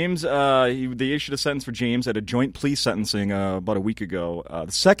 James, they issued a sentence for James at a joint plea sentencing about a week ago.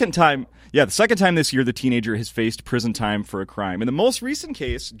 The second time this year, the teenager has faced prison time for a crime. In the most recent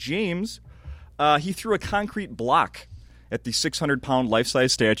case, James, he threw a concrete block at the 600-pound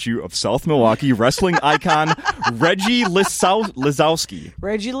life-size statue of South Milwaukee wrestling icon Reggie Lisowski.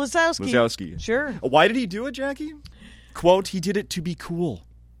 Reggie Lisowski. Sure. Why did he do it, Jackie? Quote, he did it to be cool.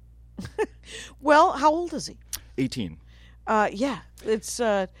 Well, how old is he? 18. Yeah. It's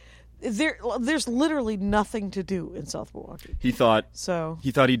there's literally nothing to do in South Milwaukee. He thought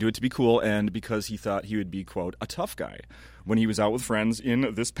he'd do it to be cool, and because he thought he would be, quote, a tough guy. When he was out with friends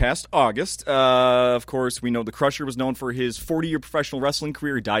in this past August, of course, we know the Crusher was known for his 40-year professional wrestling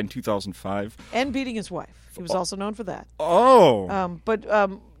career. He died in 2005. And beating his wife. He was also known for that. Oh.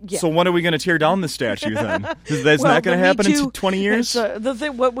 Yeah. So when are we going to tear down the statue then? That's not going to happen in 20 years? The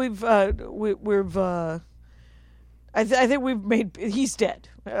thing, what I think we've made. He's dead.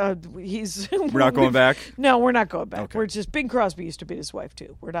 We're not going back. No, we're not going back. Okay. We're just Bing Crosby used to beat his wife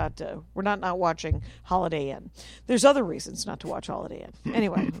too. We're not watching Holiday Inn. There's other reasons not to watch Holiday Inn.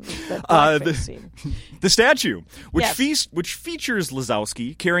 Anyway, that blackface scene. The statue, which Yes. which features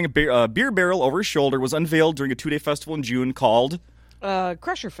Lisowski carrying a beer barrel over his shoulder, was unveiled during a 2-day festival in June called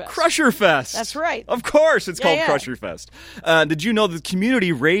Crusher Fest. Crusher Fest. That's right. Of course, it's called yeah. Crusher Fest. Did you know the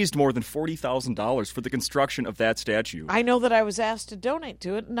community raised more than $40,000 for the construction of that statue? I know that I was asked to donate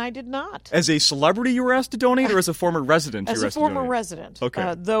to it, and I did not. As a celebrity, you were asked to donate, or as a former resident, you As were a asked to former donate? resident.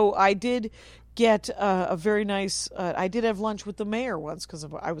 Okay. Though I did get a very nice. I did have lunch with the mayor once because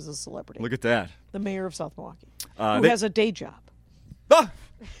I was a celebrity. Look at that. The mayor of South Milwaukee, who they- has a day job. Ah!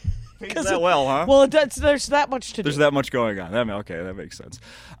 Pays that well, huh? Well, there's that much to There's do. that much going on. That makes sense.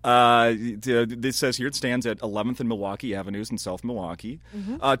 This says here it stands at 11th and Milwaukee Avenues in South Milwaukee.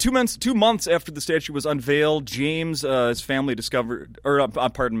 Mm-hmm. 2 months after the statue was unveiled, James' his family discovered, or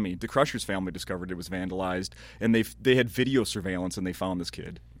pardon me, the Crusher's family discovered it was vandalized, and they had video surveillance and they found this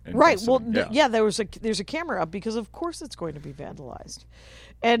kid. Right. Destiny. Well, there's a camera up because of course it's going to be vandalized,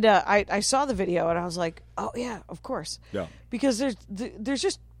 and I saw the video and I was like, oh yeah, of course. Yeah. Because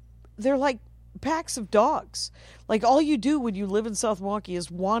they're like packs of dogs. Like all you do when you live in South Milwaukee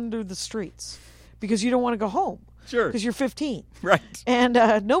is wander the streets because you don't want to go home. Sure. Because you're 15. Right. And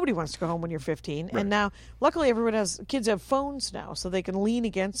nobody wants to go home when you're 15. Right. And now, luckily, kids have phones now, so they can lean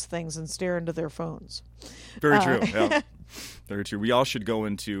against things and stare into their phones. Very true. Yeah. Very true. We all should go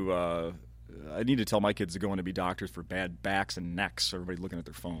into. I need to tell my kids to go in to be doctors for bad backs and necks. Everybody looking at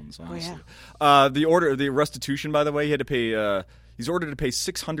their phones. Honestly. Oh, yeah. The restitution, by the way, he had to pay. He's ordered to pay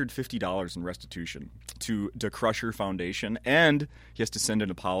 $650 in restitution to De Crusher Foundation, and he has to send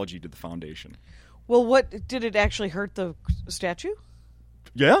an apology to the foundation. Well, what did it actually hurt the statue?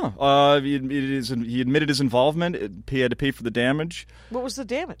 Yeah, he admitted his involvement. He had to pay for the damage. What was the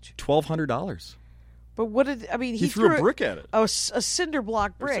damage? $1,200. But what did I mean? He threw a brick at it. A cinder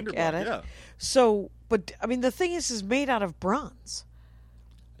block brick at it. Yeah. So, but I mean, the thing is made out of bronze.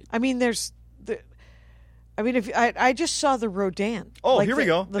 I mean, if I just saw the Rodin. Oh, here we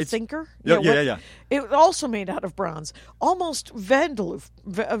go. The Thinker. Yeah. It was also made out of bronze, almost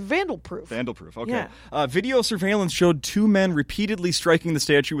vandal-proof. Vandal-proof. Okay. Yeah. Video surveillance showed two men repeatedly striking the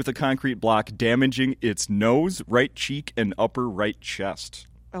statue with a concrete block, damaging its nose, right cheek, and upper right chest.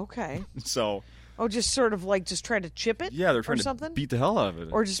 Okay. So. Oh, just sort of like just trying to chip it. Yeah, they're trying to beat the hell out of it,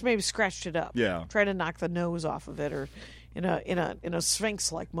 or just maybe scratched it up. Yeah. Try to knock the nose off of it, or in a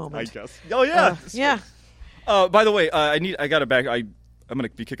Sphinx-like moment. I guess. Oh yeah. Yeah. By the way, I got it back. I'm going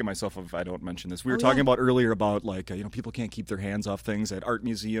to be kicking myself if I don't mention this. We were talking about earlier about people can't keep their hands off things at art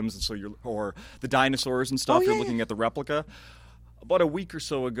museums, and so or the dinosaurs and stuff. You're looking at the replica. About a week or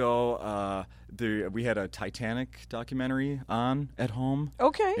so ago, we had a Titanic documentary on at home.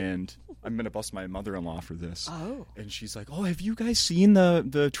 Okay. And I'm going to bust my mother-in-law for this. Oh. And she's like, "Oh, have you guys seen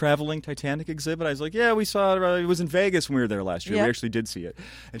the traveling Titanic exhibit?" I was like, "Yeah, we saw it. It was in Vegas when we were there last year. Yep. We actually did see it."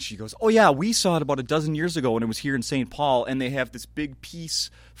 And she goes, "Oh, yeah, we saw it about a dozen years ago when it was here in St. Paul, and they have this big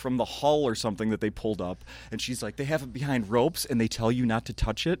piece from the hull or something that they pulled up." And she's like, "They have it behind ropes, and they tell you not to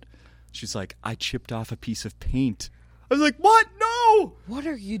touch it." She's like, "I chipped off a piece of paint." I was like, "What? No! What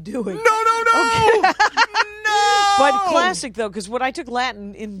are you doing?" No! Okay. No! But classic though, because when I took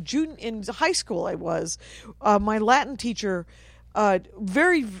Latin in high school, my Latin teacher.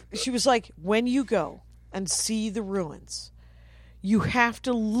 She was like, when you go and see the ruins, you have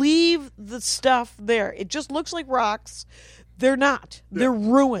to leave the stuff there. It just looks like rocks. They're not. They're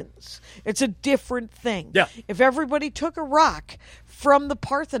ruins. It's a different thing. Yeah. If everybody took a rock from the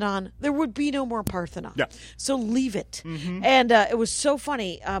Parthenon, there would be no more Parthenon. Yeah. So leave it. Mm-hmm. And it was so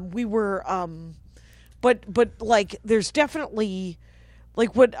funny. We were, but like, there's definitely,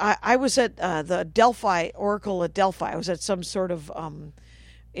 like, what I was at the Delphi Oracle at Delphi. I was at some sort of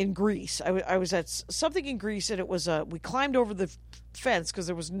in Greece. I was at something in Greece, and it was we climbed over the fence because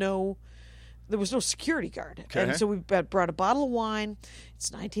there was no security guard. Okay. And so we brought a bottle of wine.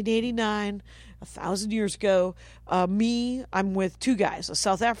 It's 1989, 1,000 years ago. I'm with two guys, a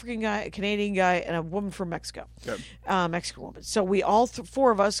South African guy, a Canadian guy, and a woman from Mexico. Okay. Mexican woman. So we all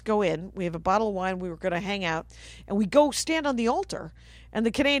four of us go in. We have a bottle of wine. We were going to hang out. And we go stand on the altar. And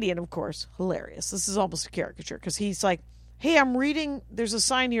the Canadian, of course, hilarious. This is almost a caricature because he's like, "Hey, I'm reading. There's a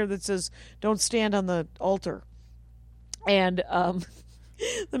sign here that says, 'Don't stand on the altar.'" And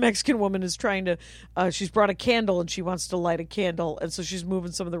the Mexican woman is trying to, she's brought a candle and she wants to light a candle. And so she's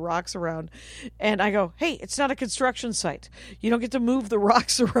moving some of the rocks around. And I go, "Hey, it's not a construction site. You don't get to move the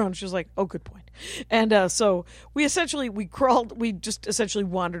rocks around." She's like, "Oh, good point." And so we just essentially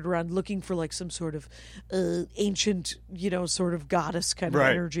wandered around looking for like some sort of ancient, sort of goddess kind of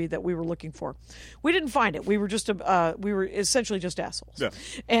energy that we were looking for. We didn't find it. We were essentially just assholes. Yeah.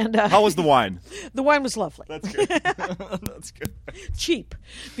 And how was the wine? The wine was lovely. That's good. That's good. Cheap,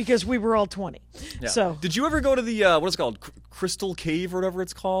 because we were all 20. Yeah. So did you ever go to the what is it called, Crystal Cave or whatever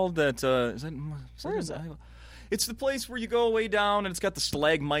it's called? Where is it? It's the place where you go way down and it's got the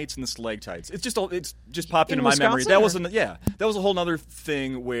stalagmites and the stalactites. It's just popped into my Wisconsin, memory. That was a whole other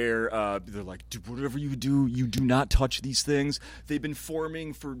thing where they're like, whatever you do not touch these things. They've been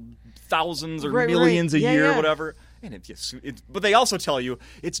forming for thousands or millions a year, whatever. And but they also tell you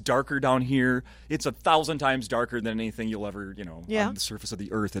it's darker down here. It's 1,000 times darker than anything you'll ever, on the surface of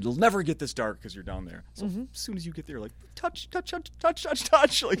the earth. It'll never get this dark because you're down there. So as soon as you get there, like touch, like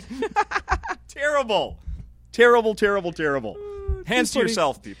terrible. Terrible. Hands to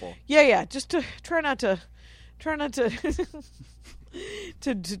yourself, people. Yeah. Just to try not to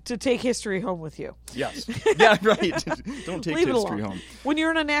to take history home with you. Yes. Yeah, right. Don't take Leave it history alone. home. When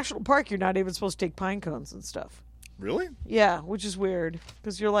you're in a national park, you're not even supposed to take pine cones and stuff. Really? Yeah, which is weird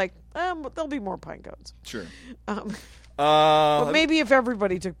because you're like, there'll be more pine cones. Sure. But maybe if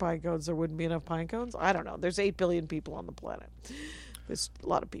everybody took pine cones, there wouldn't be enough pine cones. I don't know. There's 8 billion people on the planet. There's a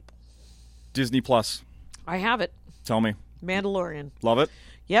lot of people. Disney Plus. I have it. Tell me. Mandalorian. Love it.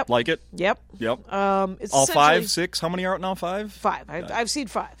 Yep. Like it. Yep. It's all 5, 6. How many are out now? 5. 5. I've seen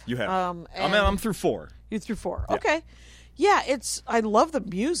 5. You have. I'm through 4. You through 4. Yeah. Okay. Yeah. I love the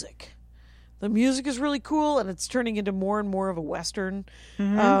music. The music is really cool, and it's turning into more and more of a Western,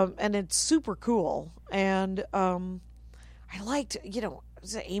 and it's super cool. And I liked,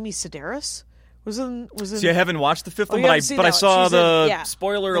 was it Amy Sedaris? Was in. See, I haven't watched the 5th one, but I saw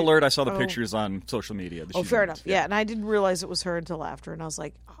spoiler alert. I saw the pictures on social media. Fair enough. Yeah, and I didn't realize it was her until after, and I was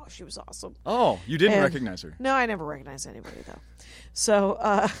like, oh, she was awesome. Oh, you didn't recognize her? No, I never recognized anybody though. So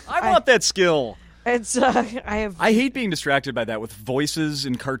I want that skill. It's I hate being distracted by that with voices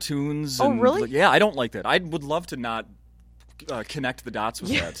and cartoons. Oh, and, really? Yeah, I don't like that. I would love to not connect the dots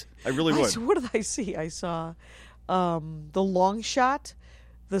with that. I really would. What did I see? I saw The Long Shot,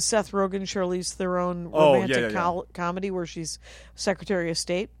 the Seth Rogen, Charlize Theron romantic comedy where she's Secretary of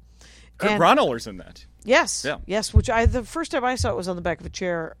State. Kurt Braunohler's in that. Yes, yes. Which the first time I saw it was on the back of a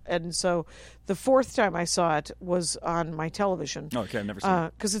chair, and so the 4th time I saw it was on my television. Okay, I've never seen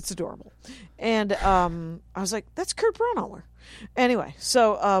it because it's adorable, and I was like, "That's Kurt Braunohler." Anyway,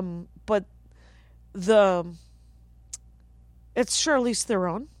 so but it's Charlize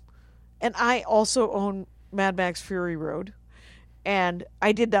Theron, and I also own Mad Max Fury Road, and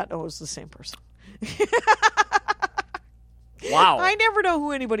I did not know it was the same person. Wow. I never know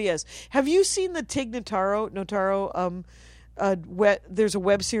who anybody is. Have you seen the Tig Notaro? There's a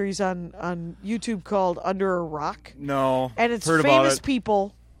web series on YouTube called Under a Rock. No. And it's heard famous about it.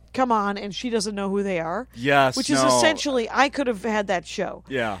 people come on, and she doesn't know who they are. Yes. Which is essentially, I could have had that show.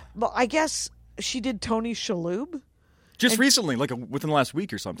 Yeah. But I guess she did Tony Shalhoub. Just recently, like within the last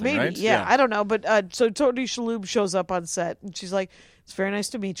week or something, Maybe, right? Yeah, I don't know. But so Tony Shalhoub shows up on set, and she's like, "It's very nice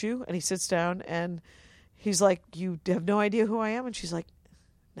to meet you." And he sits down, and he's like, "You have no idea who I am?" And she's like,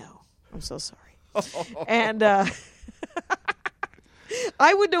 "No, I'm so sorry." And I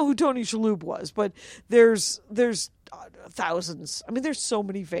would know who Tony Shalhoub was, but there's thousands. I mean, there's so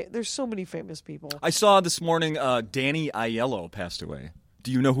many famous people. I saw this morning Danny Aiello passed away.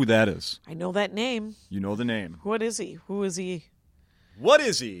 Do you know who that is? I know that name. You know the name. What is he? Who is he? What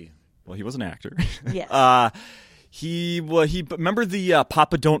is he? Well, he was an actor. Yes. He remember the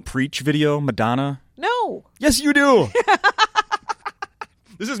Papa Don't Preach video, Madonna? No. Yes, you do.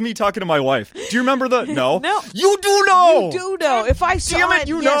 This is me talking to my wife. Do you remember the? No. No. You do know. You do know. If I saw Damn it, it,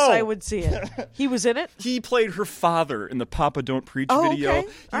 you yes, know. I would see it. He was in it? He played her father in the Papa Don't Preach video. Okay. He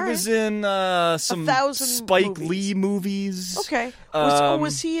All was right. in some 1,000 Spike movies. Lee movies. Okay.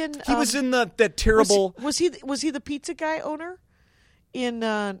 Was he in? He was in that terrible. Was he the pizza guy owner in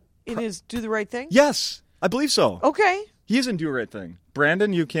his Do the Right Thing? Yes, I believe so. Okay. He is in Do the Right Thing.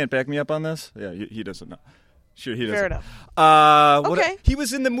 Brandon, you can't back me up on this? Yeah, he doesn't know. Sure, he doesn't. Fair enough. Okay. He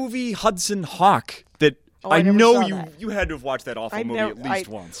was in the movie Hudson Hawk that I never know saw that. you had to have watched that awful movie at least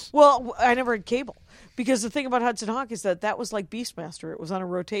once. Well, I never had cable. Because the thing about Hudson Hawk is that was like Beastmaster. It was on a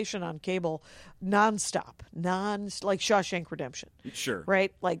rotation on cable nonstop. Like Shawshank Redemption. Sure.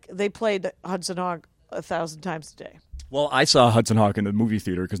 Right? Like they played Hudson Hawk 1,000 times a day. Well, I saw Hudson Hawk in the movie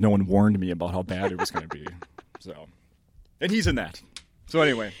theater because no one warned me about how bad it was going to be. So, and he's in that. So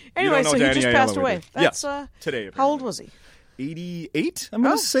anyway, you don't know so Danny he just Aiello passed either. away. Yes, That's today. How old was he? 88. I'm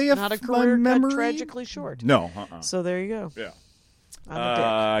going to say if not a my career memory cut tragically short. No. So there you go. Yeah.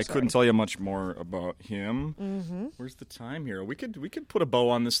 I couldn't tell you much more about him. Mm-hmm. Where's the time here? We could put a bow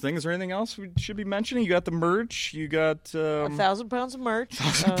on this thing. Is there anything else we should be mentioning? You got the merch. You got 1,000 pounds of merch.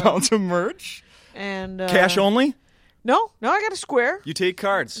 1,000 pounds of merch. And cash only. No, I got a square. You take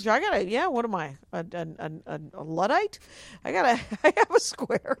cards. I got what am I? A Luddite? I have a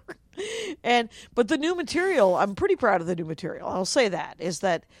square. But the new material, I'm pretty proud of the new material. I'll say that is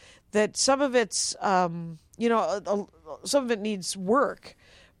that some of it's some of it needs work,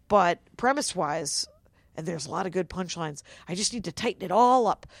 but premise wise, and there's a lot of good punchlines. I just need to tighten it all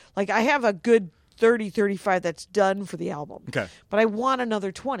up. Like I have a good 30, 35 that's done for the album. Okay. But I want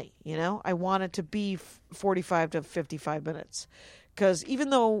another 20, I want it to be 45 to 55 minutes. Because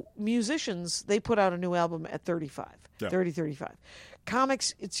even though musicians, they put out a new album at 35, 30, 35.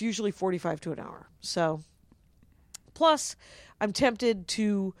 Comics, it's usually 45 to an hour. So, plus, I'm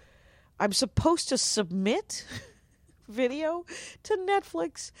supposed to submit video to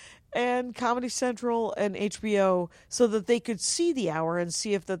Netflix and Comedy Central and HBO so that they could see the hour and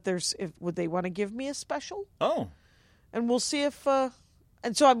see if would they want to give me a special. Oh. And we'll see if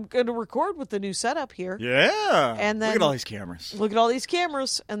And so I'm going to record with the new setup here. Yeah. And then look at all these cameras. Look at all these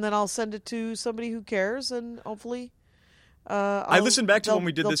cameras, and then I'll send it to somebody who cares, and hopefully. I listened back to when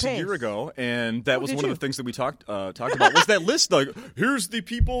we did this a year ago, and that was one of the things that we talked about was that list. Like, here's the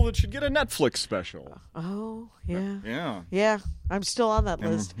people that should get a Netflix special. Oh, yeah. Yeah. I'm still on that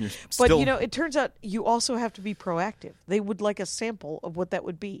list. But, it turns out you also have to be proactive. They would like a sample of what that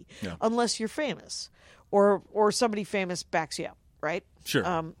would be, unless you're famous or somebody famous backs you up, right?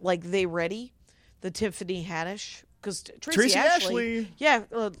 Sure. Like They Ready, the Tiffany Haddish, because Tracy Ashley. Yeah,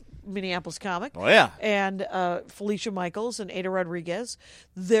 Minneapolis comic. Oh, yeah. And Felicia Michaels and Ada Rodriguez.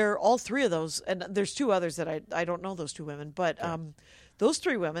 They're all three of those. And there's two others that I don't know those two women. But those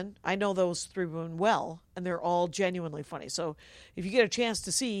three women, I know those three women well. And they're all genuinely funny. So if you get a chance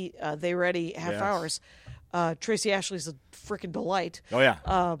to see They Ready half hours, Tracy Ashley's a freaking delight. Oh, yeah.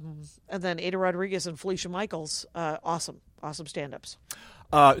 And then Ada Rodriguez and Felicia Michaels, awesome stand-ups.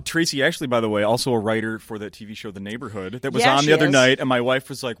 Tracy Ashley, by the way, also a writer for that TV show The Neighborhood that was Yeah, on she the other is. night, and my wife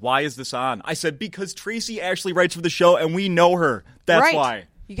was like, why is this on? I said, because Tracy Ashley writes for the show, and we know her. That's right. why.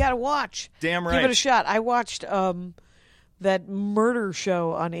 You got to watch. Damn right. Give it a shot. I watched that murder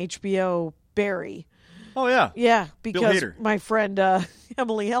show on HBO, Barry. Oh, yeah. Yeah, because Hader. my friend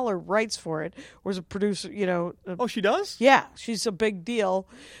Emily Heller writes for it, was a producer, Oh, she does? Yeah, she's a big deal.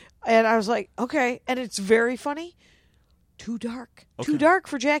 And I was like, okay. And it's very funny. Too dark. Okay. Too dark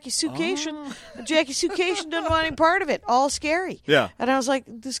for Jackie Sucation. Oh. Jackie Sucation doesn't want any part of it. All scary. Yeah. And I was like,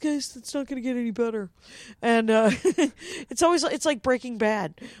 it's not going to get any better. And it's like Breaking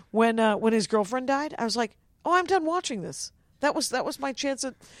Bad. When his girlfriend died, I was like, oh, I'm done watching this. That was my chance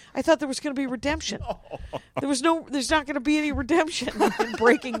at. I thought there was going to be redemption. There's not going to be any redemption in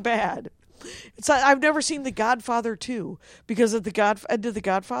Breaking Bad. I've never seen The Godfather 2 because of end of The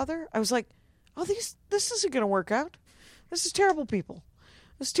Godfather. I was like, oh, this isn't going to work out. This is terrible people.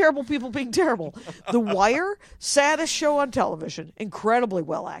 This is terrible people being terrible. The Wire, saddest show on television. Incredibly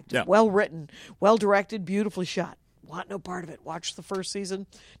well acted, well written, well directed, beautifully shot. Want no part of it. Watch the first season.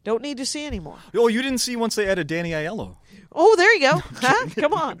 Don't need to see anymore. Oh, you didn't see once they added Danny Aiello. Oh, there you go. Huh?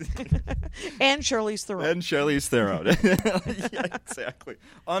 Come on. And Charlize Theron. Yeah, exactly.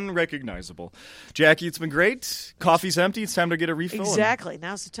 Unrecognizable. Jackie, it's been great. Coffee's empty. It's time to get a refill. Exactly.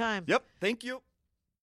 Now's the time. Yep. Thank you.